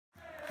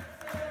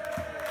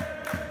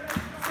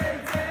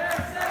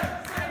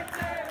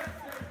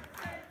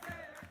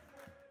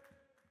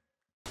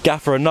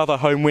Gaffer, another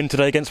home win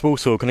today against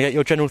Walsall. Can I get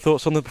your general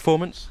thoughts on the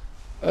performance?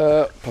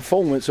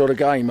 Performance or the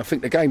game? I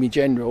think the game in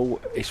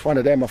general, it's one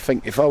of them. I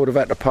think if I would have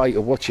had to pay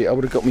to watch it, I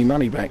would have got my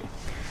money back.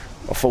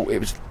 I thought it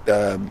was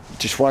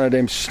just one of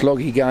them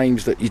sloggy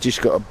games that you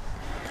just got to,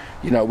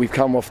 you know, we've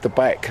come off the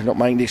back, not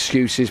making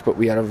excuses, but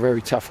we had a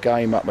very tough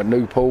game up at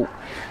Newport.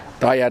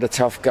 They had a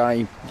tough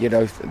game, you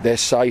know, they're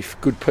safe,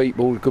 good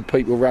people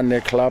run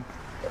their club.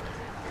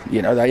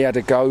 You know, they had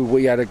a go,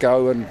 we had a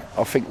go, and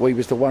I think we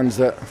was the ones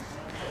that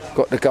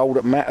got the goal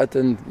that mattered,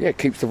 and yeah, it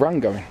keeps the run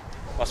going.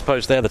 I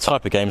suppose they're the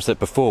type of games that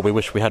before we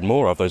wish we had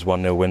more of, those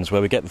 1-0 wins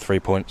where we get the 3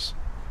 points.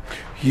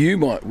 You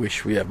might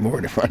wish we had more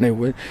of the 1-0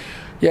 win.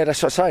 Yeah,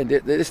 that's what I'm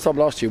saying. This time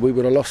last year we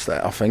would have lost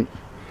that, I think.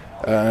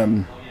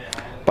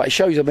 But it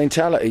shows a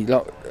mentality.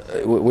 Like,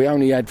 we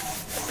only had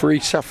 4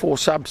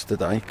 subs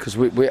today because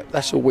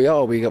that's all we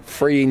are. We got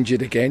 3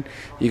 injured again.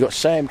 You got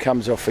Sam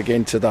comes off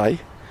again today.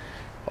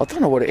 I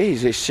don't know what it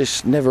is. It's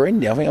just never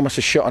ending. I think I must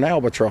have shot an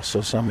albatross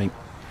or something.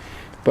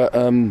 But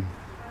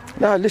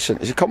no, listen,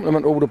 it's a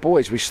compliment to all the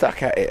boys. We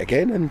stuck at it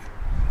again and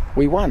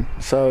we won.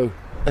 So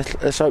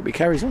let's hope it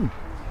carries on.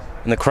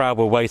 And the crowd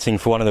were waiting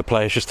for one of the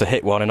players just to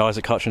hit one, and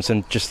Isaac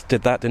Hutchinson just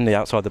did that, didn't he,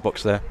 outside the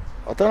box there?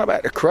 I don't know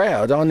about the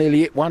crowd. I nearly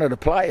hit one of the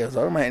players.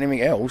 I don't make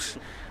anything else.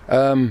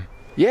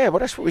 Yeah, well,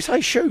 that's what we say.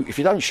 Shoot. If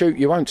you don't shoot,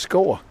 you won't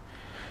score.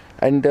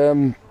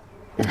 And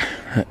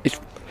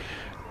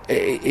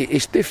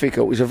it's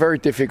difficult. It's a very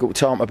difficult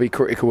time to be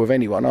critical of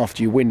anyone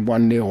after you win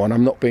 1-0. And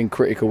I'm not being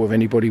critical of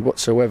anybody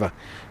whatsoever,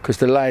 because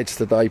the lads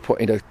today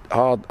put in a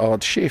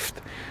hard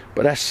shift.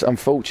 But that's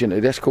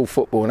unfortunately that's called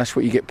football, and that's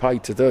what you get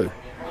paid to do.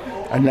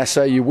 And that's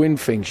how you win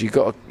things. We've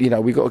got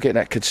to get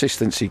that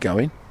consistency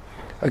going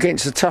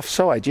against a tough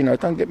side. You know,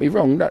 don't get me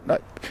wrong.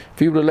 If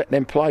you would have let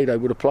them play, they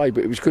would have played.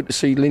 But it was good to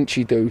see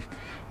Lynchy do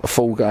a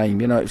full game.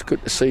 You know, it was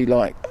good to see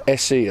like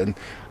Essie and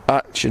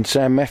Hutch and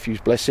Sam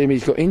Matthews. Bless him,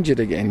 he's got injured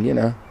again. You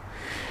know,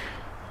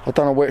 I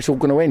don't know where it's all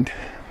going to end.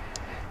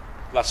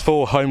 That's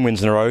 4 home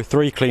wins in a row,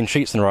 3 clean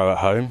sheets in a row at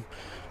home.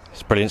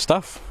 It's brilliant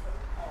stuff.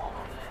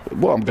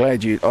 Well, I'm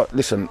glad you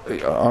listen.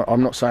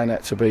 I'm not saying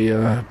that to be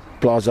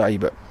blasé,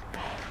 but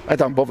that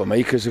don't bother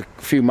me, because a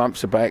few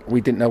months back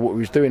we didn't know what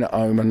we was doing at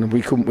home and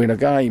we couldn't win a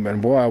game,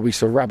 and why are we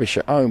so rubbish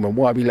at home, and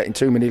why are we letting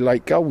too many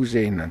late goals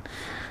in? And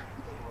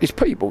it's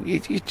people.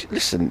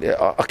 Listen,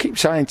 I keep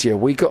saying to you,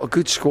 we got a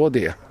good squad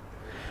here,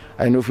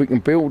 and if we can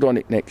build on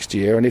it next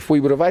year, and if we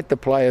would have had the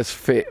players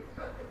fit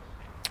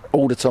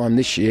all the time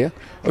this year,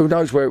 who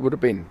knows where it would have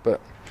been.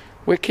 But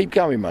we'll keep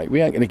going, mate.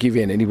 We ain't going to give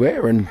in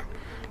anywhere, and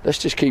let's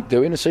just keep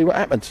doing and see what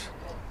happens.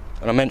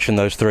 And I mentioned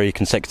those 3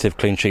 consecutive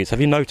clean sheets.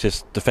 Have you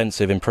noticed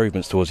defensive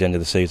improvements towards the end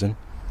of the season?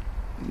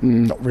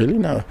 Not really,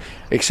 no.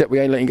 Except we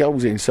ain't letting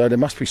goals in, so there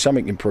must be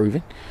something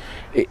improving.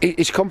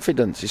 It's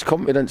confidence. It's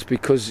confidence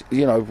because,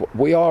 you know,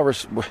 we are.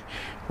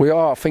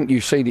 I think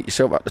you've seen it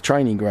yourself at the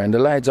training ground. The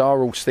lads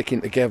are all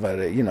sticking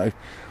together. You know,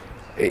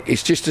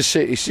 it's just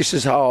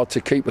as hard to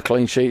keep a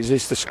clean sheet as it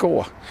is to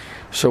score.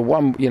 So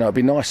it'd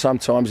be nice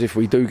sometimes if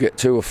we do get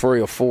 2 or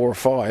 3 or 4 or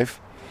 5,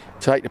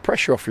 take the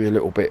pressure off you a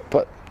little bit,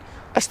 but.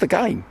 That's the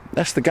game.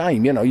 That's the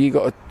game. You know, you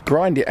got to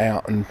grind it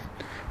out, and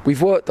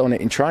we've worked on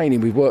it in training.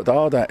 We've worked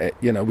hard at it.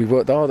 You know, we've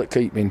worked hard at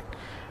keeping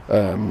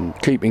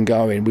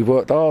going. We've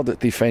worked hard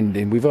at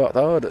defending. We've worked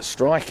hard at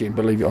striking.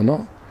 Believe it or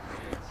not.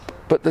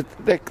 But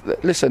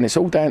listen, it's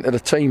all down to the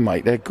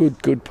teammate. They're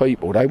good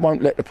people. They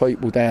won't let the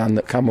people down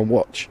that come and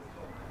watch.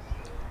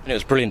 And it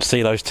was brilliant to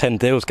see those 10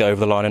 deals go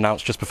over the line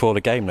announced just before the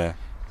game there.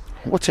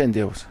 What 10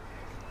 deals?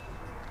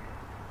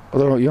 I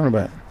don't know what you're on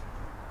about.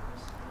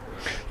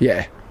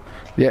 Yeah.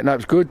 Yeah, no,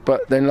 it's good,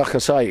 but then, like I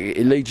say,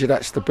 it leads you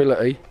that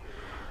stability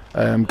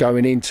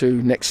going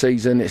into next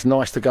season. It's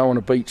nice to go on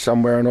a beach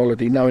somewhere on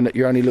holiday knowing that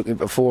you're only looking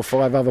for 4 or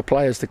 5 other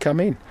players to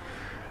come in.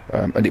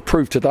 And it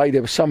proved today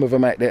there were some of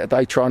them out there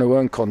today trying to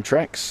earn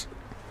contracts.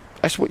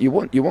 That's what you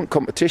want. You want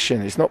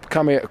competition. It's not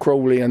come here to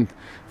Crawley and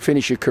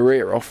finish your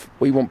career off.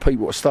 We want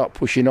people to start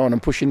pushing on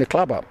and pushing the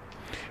club up.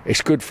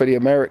 It's good for the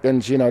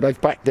Americans. You know, they've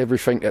backed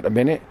everything at the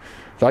minute.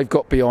 They've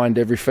got behind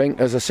everything.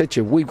 As I said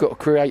to you, we've got to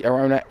create our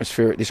own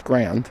atmosphere at this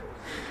ground.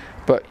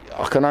 But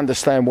I can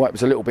understand why it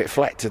was a little bit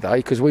flat today,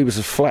 because we was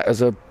as flat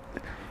as a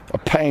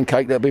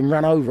pancake that had been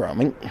run over, I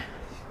think.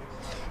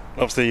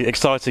 Obviously,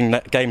 exciting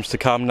games to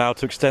come now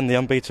to extend the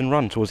unbeaten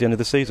run towards the end of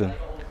the season.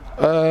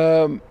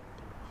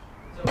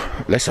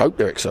 Let's hope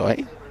they're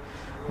exciting.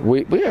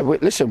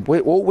 Listen,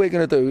 all we're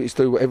going to do is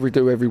do whatever we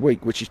do every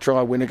week, which is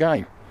try and win a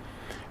game.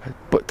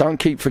 But don't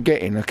keep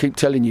forgetting, I keep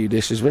telling you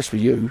this, as well for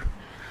you,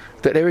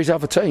 that there is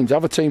other teams.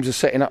 Other teams are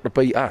setting up to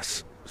beat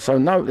us. So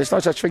no, there's no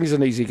such thing as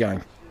an easy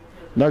game.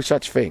 No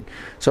such thing.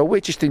 So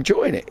we're just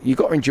enjoying it. You've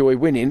got to enjoy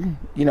winning.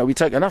 You know, we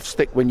take enough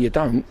stick when you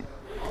don't.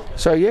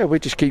 So yeah, we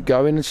just keep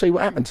going and see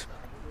what happens.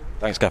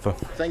 Thanks, Gaffer.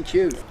 Thank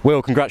you.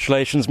 Will,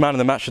 congratulations, man of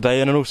the match today,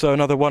 and also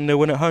another 1-0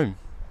 win at home.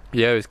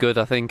 Yeah, it was good.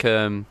 I think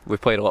we've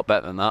played a lot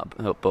better than that,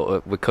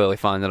 but we're clearly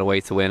finding a way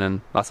to win,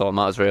 and that's all that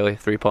matters really.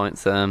 3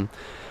 points, and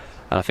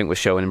I think we're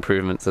showing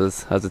improvements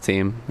as a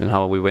team in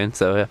how we win.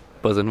 So yeah,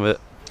 buzzing with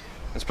it.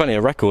 There's plenty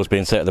of records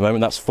being set at the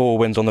moment. That's 4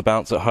 wins on the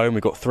bounce at home.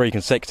 We've got 3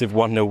 consecutive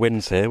 1-0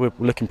 wins here. We're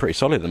looking pretty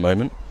solid at the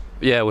moment.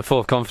 Yeah, we're full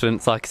of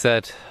confidence. Like I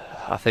said,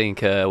 I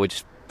think we're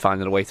just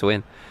finding a way to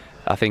win.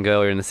 I think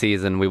earlier in the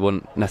season we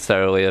wouldn't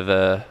necessarily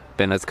have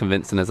been as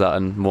convincing as that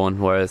and won,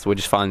 whereas we're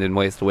just finding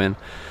ways to win.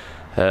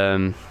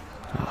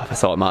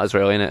 That's all that matters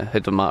really, innit?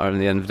 It doesn't matter at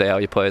the end of the day how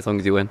you play as long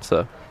as you win.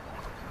 So.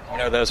 I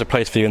know there was a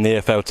place for you in the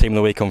EFL Team of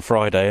the Week on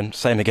Friday, and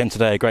same again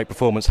today, a great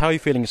performance. How are you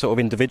feeling sort of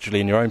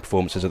individually in your own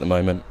performances at the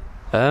moment?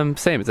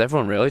 Same as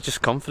everyone really,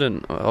 just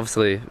confident.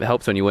 Obviously it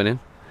helps when you're winning,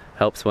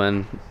 helps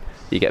when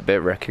you get a bit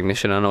of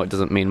recognition. I know it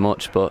doesn't mean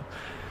much, but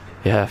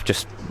yeah,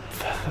 just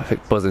I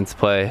think buzzing to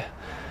play,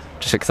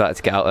 just excited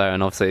to get out there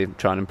and obviously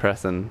try and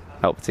impress and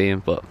help the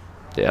team, but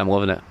yeah, I'm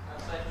loving it.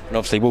 And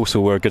obviously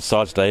Walsall were a good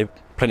side today,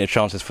 plenty of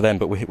chances for them,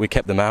 but we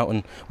kept them out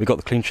and we got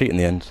the clean sheet in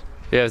the end.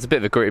 Yeah, it was a bit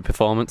of a gritty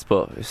performance,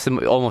 but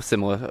almost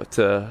similar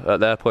to at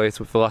their place.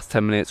 With the last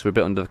 10 minutes we were a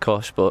bit under the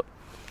cosh, but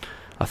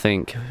I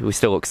think we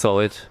still look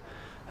solid.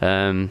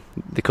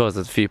 They caused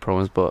us a few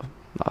problems, but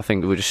I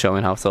think we're just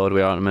showing how solid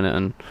we are in a minute,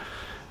 and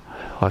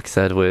like I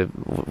said, we're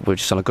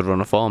just on a good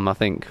run of form. I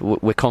think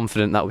we're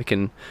confident that we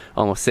can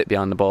almost sit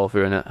behind the ball if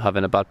we're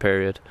having a bad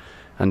period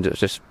and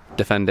just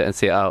defend it and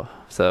see it out.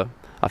 So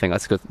I think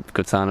that's a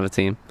good sign of a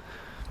team.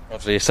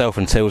 Obviously yourself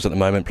and Tills at the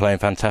moment playing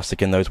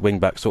fantastic in those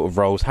wing-back sort of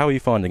roles. How are you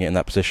finding it in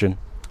that position?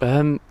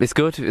 It's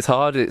good, it's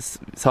hard, it's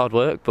hard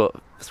work, but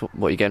it's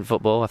what you get in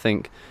football. I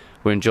think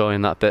we're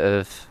enjoying that bit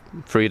of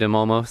freedom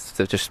almost,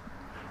 to just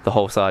the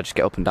whole side just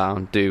get up and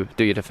down, do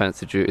your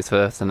defensive duties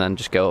first and then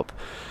just go up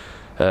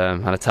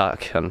and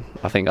attack, and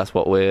I think that's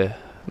what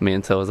me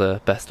and Tills are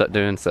best at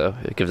doing, so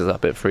it gives us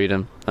that bit of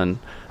freedom, and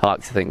I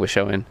like to think we're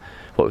showing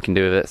what we can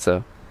do with it,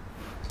 so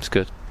it's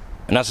good.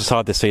 And as a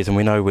side this season,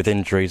 we know with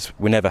injuries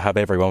we never have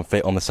everyone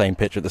fit on the same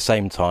pitch at the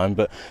same time,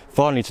 but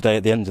finally today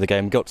at the end of the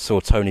game we got to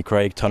saw Tony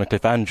Craig,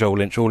 Tunnicliffe and Joel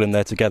Lynch all in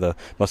there together.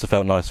 Must have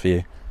felt nice for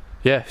you.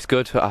 Yeah, it's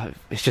good.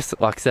 It's just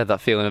like I said,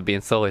 that feeling of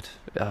being solid.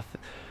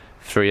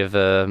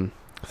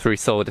 3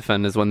 solid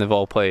defenders when they've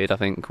all played. I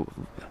think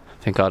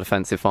our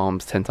defensive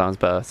form's 10 times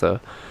better, so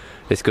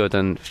it's good.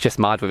 And it's just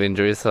mad with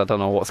injuries. I don't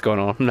know what's going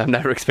on. I've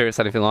never experienced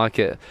anything like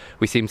it.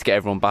 We seem to get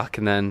everyone back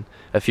and then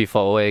a few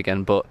fall away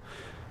again, but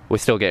we're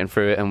still getting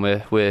through it and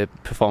we're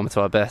performing to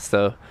our best,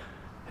 so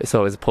it's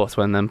always a plus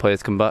when them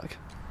players come back.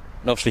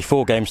 And obviously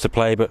 4 games to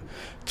play, but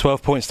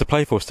 12 points to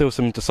play for. Still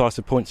some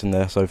decisive points in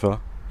there so far.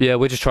 Yeah,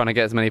 we're just trying to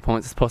get as many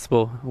points as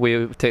possible.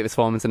 We take this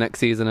form into next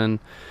season, and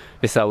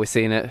this is how we're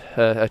seeing it,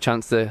 a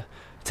chance to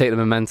take the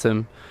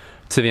momentum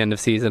to the end of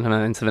season and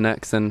then into the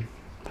next, and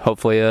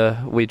hopefully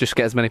we just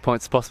get as many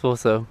points as possible,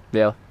 so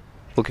yeah,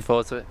 looking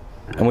forward to it.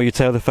 And will you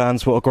tell the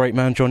fans what a great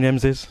man John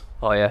Yems is?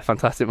 Oh yeah,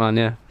 fantastic man,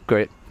 yeah,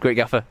 great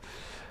gaffer.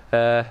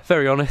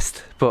 Very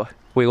honest, but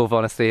we love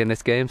honesty in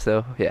this game,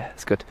 so yeah,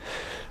 it's good.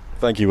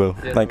 Thank you, Will.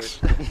 Yeah, thanks.